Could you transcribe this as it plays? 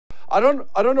I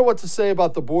don't know what to say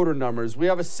about the border numbers. We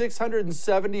have a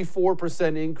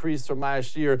 674% increase from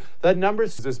last year. That number,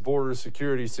 this border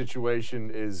security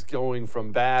situation is going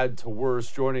from bad to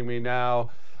worse. Joining me now,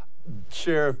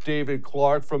 Sheriff David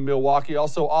Clark from Milwaukee,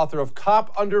 also author of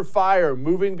Cop Under Fire,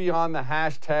 Moving Beyond the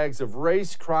Hashtags of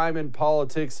Race, Crime, and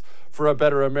Politics for a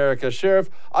Better America. Sheriff,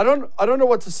 I don't know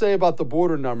what to say about the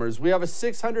border numbers. We have a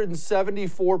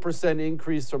 674%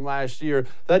 increase from last year.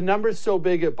 That number's so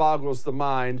big it boggles the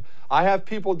mind. I have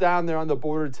people down there on the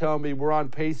border telling me we're on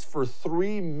pace for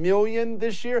 3 million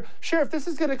this year. Sheriff, this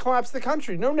is going to collapse the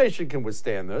country. No nation can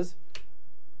withstand this.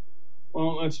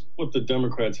 Well, that's what the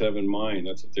Democrats have in mind.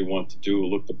 That's what they want to do.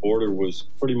 Look, the border was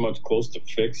pretty much close to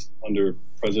fixed under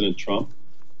President Trump.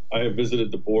 I have visited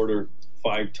the border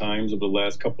 5 times over the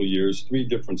last couple of years, 3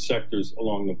 different sectors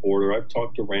along the border. I've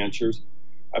talked to ranchers.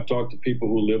 I've talked to people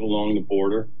who live along the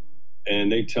border,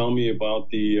 and they tell me about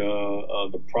the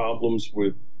problems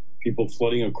with people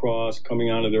flooding across,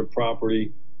 coming onto their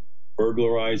property,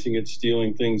 burglarizing it,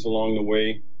 stealing things along the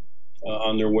way,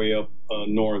 on their way up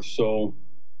north. So,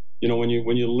 you know, when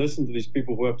you listen to these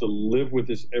people who have to live with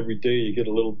this every day, you get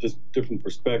a little different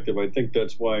perspective. I think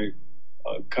that's why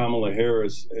Kamala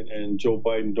Harris and Joe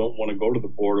Biden don't want to go to the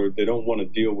border. They don't want to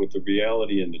deal with the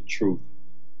reality and the truth.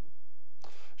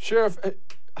 Sheriff,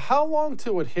 how long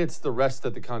till it hits the rest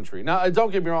of the country? Now,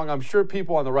 don't get me wrong, I'm sure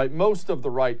people on the right, most of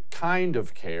the right kind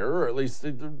of care, or at least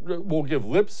will give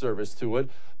lip service to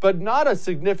it, but not a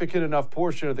significant enough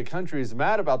portion of the country is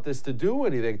mad about this to do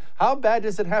anything. How bad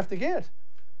does it have to get?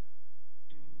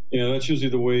 Yeah, that's usually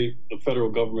the way the federal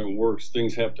government works.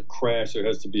 Things have to crash. There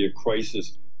has to be a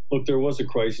crisis. Look, there was a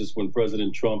crisis when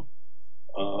President Trump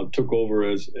took over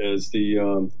as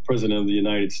the president of the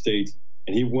United States,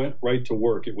 and he went right to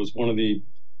work. It was one of the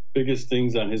biggest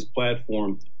things on his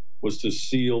platform was to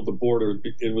seal the border.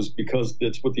 It was because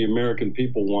that's what the American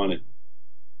people wanted.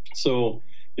 So,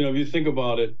 you know, if you think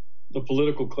about it, the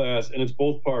political class, and it's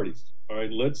both parties, all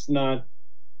right, let's not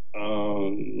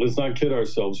kid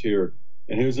ourselves here.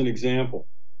 And here's an example.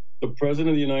 The president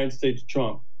of the United States,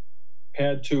 Trump,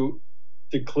 had to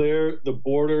declare the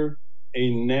border a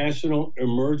national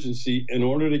emergency in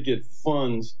order to get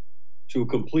funds to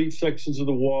complete sections of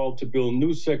the wall, to build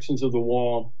new sections of the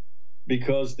wall,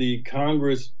 because the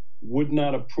Congress would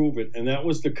not approve it. And that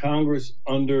was the Congress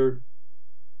under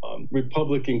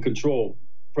Republican control.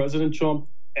 President Trump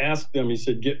asked them, he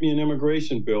said, get me an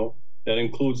immigration bill that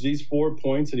includes these 4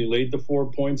 points, and he laid the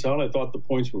 4 points out. I thought the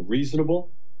points were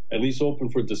reasonable, at least open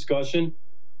for discussion.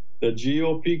 The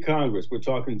GOP Congress, we're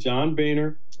talking John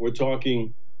Boehner, we're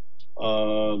talking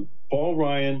Paul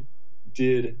Ryan,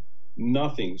 did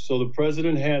nothing. So the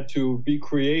president had to be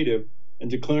creative in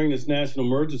declaring this national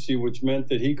emergency, which meant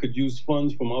that he could use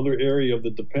funds from other area of the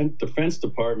Defense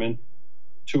Department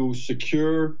to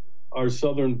secure our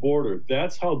southern border.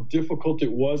 That's how difficult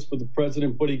it was for the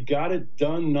president, but he got it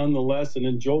done nonetheless. And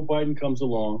then Joe Biden comes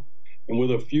along, and with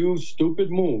a few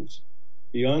stupid moves,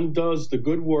 he undoes the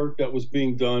good work that was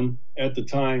being done at the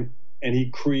time, and he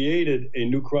created a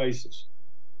new crisis.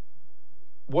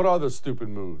 What are the stupid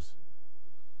moves?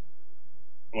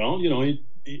 Well, you know, he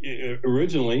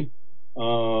originally,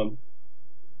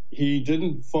 he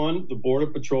didn't fund the Border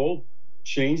Patrol,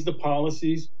 changed the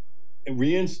policies, and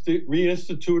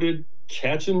reinstituted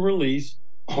catch and release,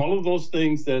 all of those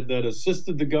things that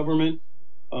assisted the government.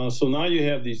 So now you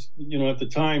have these, you know, at the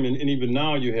time and even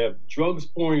now you have drugs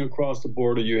pouring across the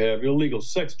border. You have illegal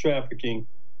sex trafficking.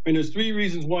 I mean, there's 3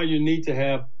 reasons why you need to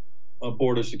have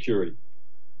border security.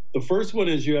 The first one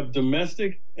is you have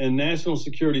domestic and national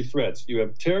security threats. You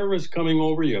have terrorists coming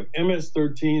over. You have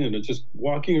MS-13 and they're just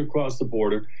walking across the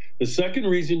border. The second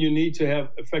reason you need to have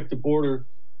effective border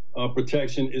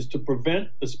protection is to prevent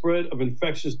the spread of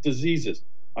infectious diseases.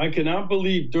 I cannot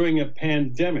believe during a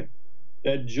pandemic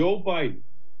that Joe Biden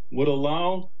would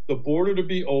allow the border to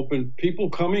be open, people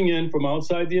coming in from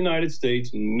outside the United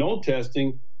States, no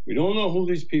testing. We don't know who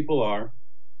these people are,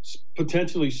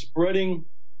 potentially spreading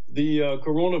the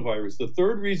coronavirus. The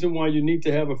third reason why you need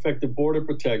to have effective border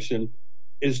protection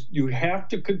is you have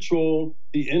to control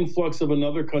the influx of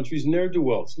another country's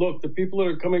ne'er-do-wells. Look, the people that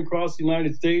are coming across the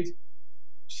United States,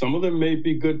 some of them may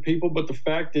be good people, but the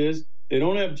fact is they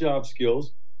don't have job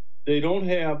skills. They don't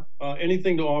have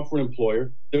anything to offer an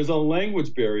employer. There's a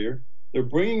language barrier. They're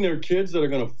bringing their kids that are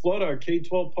going to flood our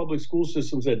K-12 public school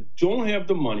systems that don't have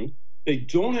the money. They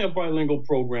don't have bilingual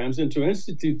programs, and to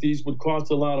institute these would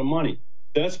cost a lot of money.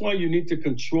 That's why you need to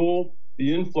control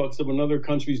the influx of another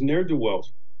country's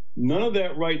ne'er-do-wells. None of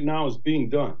that right now is being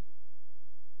done.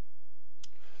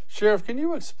 Sheriff, can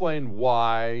you explain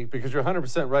why? Because you're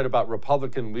 100% right about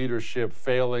Republican leadership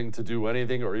failing to do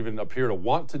anything or even appear to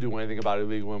want to do anything about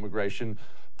illegal immigration.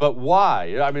 But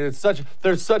why? I mean,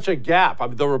 there's such a gap. I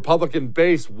mean, the Republican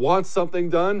base wants something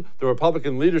done. The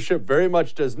Republican leadership very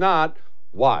much does not.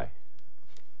 Why?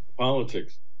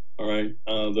 Politics. All right.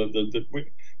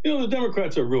 The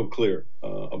Democrats are real clear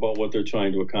about what they're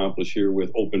trying to accomplish here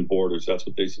with open borders. That's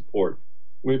what they support.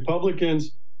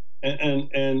 Republicans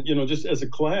and just as a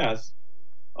class,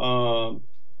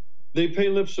 they pay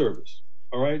lip service.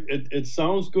 All right. It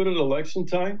sounds good at election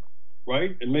time,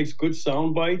 right? It makes good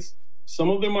sound bites. Some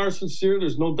of them are sincere.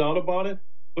 There's no doubt about it.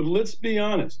 But let's be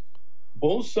honest.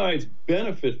 Both sides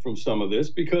benefit from some of this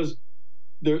because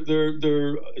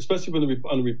they're especially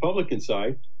on the Republican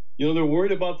side, they're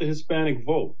worried about the Hispanic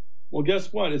vote. Well,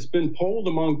 guess what? It's been polled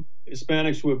among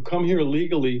Hispanics who have come here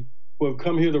legally, who have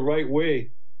come here the right way.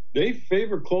 They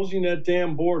favor closing that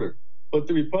damn border. But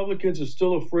the Republicans are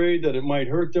still afraid that it might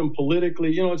hurt them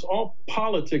politically. It's all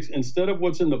politics instead of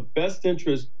what's in the best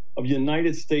interest of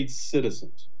United States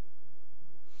citizens.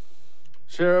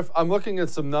 Sheriff, I'm looking at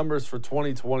some numbers for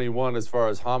 2021 as far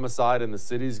as homicide in the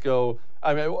cities go.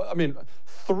 I mean,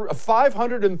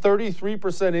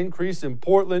 533% increase in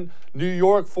Portland, New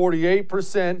York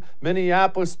 48%,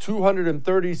 Minneapolis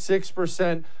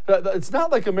 236%. It's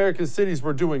not like American cities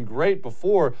were doing great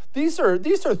before. These are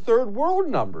third world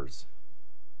numbers.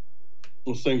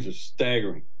 Those things are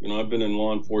staggering. I've been in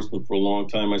law enforcement for a long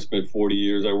time. I spent 40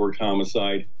 years. I worked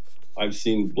homicide. I've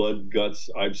seen blood, guts.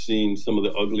 I've seen some of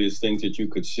the ugliest things that you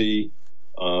could see,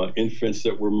 infants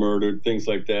that were murdered, things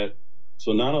like that.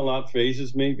 So not a lot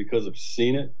phases me because I've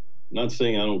seen it. I'm not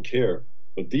saying I don't care,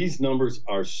 but these numbers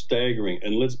are staggering.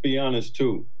 And let's be honest,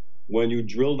 too. When you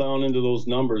drill down into those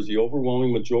numbers, the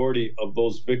overwhelming majority of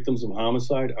those victims of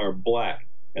homicide are black,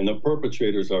 and the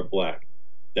perpetrators are black.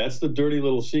 That's the dirty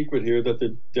little secret here that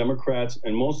the Democrats,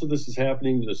 and most of this is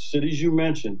happening in the cities you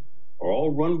mentioned, are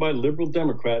all run by liberal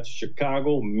Democrats: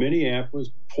 Chicago, Minneapolis,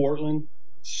 Portland,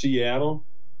 Seattle,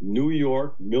 New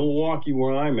York, Milwaukee,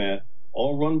 where I'm at,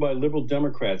 all run by liberal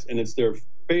Democrats. And it's their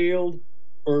failed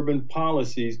urban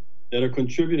policies that are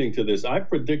contributing to this. I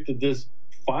predicted this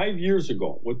 5 years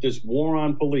ago with this war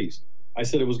on police. I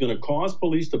said it was going to cause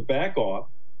police to back off.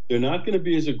 They're not going to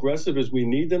be as aggressive as we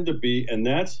need them to be. And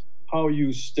that's how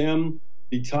you stem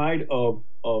the tide of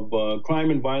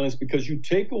crime and violence, because you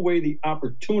take away the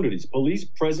opportunities. Police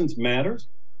presence matters.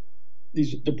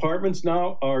 These departments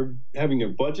now are having their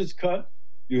budgets cut.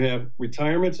 You have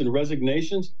retirements and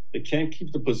resignations. They can't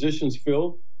keep the positions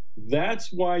filled.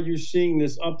 That's why you're seeing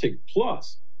this uptick.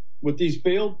 Plus, with these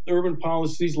failed urban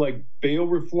policies like bail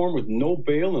reform with no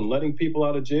bail and letting people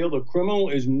out of jail, the criminal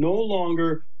is no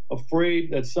longer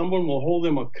afraid that someone will hold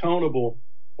them accountable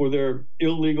for their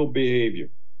illegal behavior.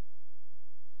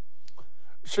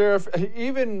 Sheriff,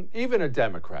 even a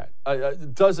Democrat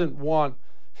doesn't want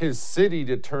his city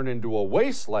to turn into a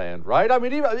wasteland, right? I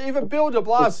mean, even Bill de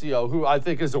Blasio, who I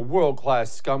think is a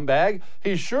world-class scumbag,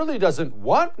 he surely doesn't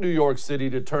want New York City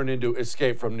to turn into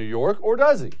Escape from New York, or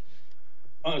does he?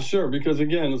 Sure, because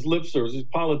again, it's lip service. It's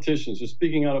politicians just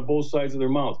speaking out of both sides of their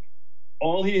mouths.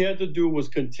 All he had to do was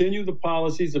continue the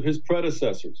policies of his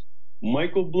predecessors,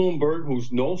 Michael Bloomberg,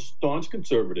 who's no staunch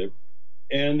conservative,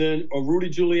 and then Rudy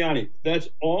Giuliani. That's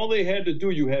all they had to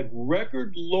do. You had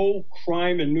record low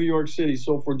crime in New York City.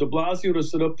 So for de Blasio to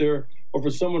sit up there, or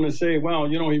for someone to say, well,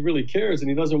 he really cares and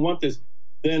he doesn't want this,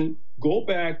 then go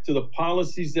back to the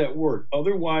policies that work.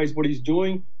 Otherwise, what he's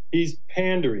doing, he's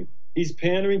pandering. He's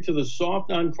pandering to the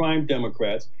soft on crime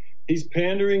Democrats. He's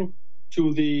pandering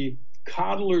to the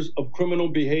coddlers of criminal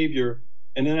behavior.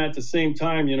 And then at the same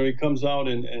time, he comes out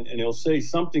and he'll say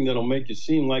something that'll make you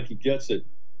seem like he gets it.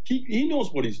 He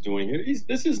knows what he's doing here.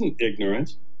 This isn't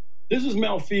ignorance. This is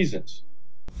malfeasance.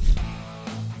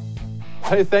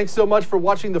 Hey, thanks so much for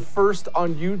watching The First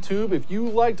on YouTube. If you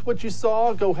liked what you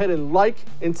saw, go ahead and like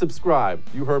and subscribe.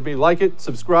 You heard me. Like it,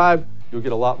 subscribe. You'll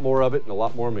get a lot more of it and a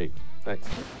lot more of me. Thanks.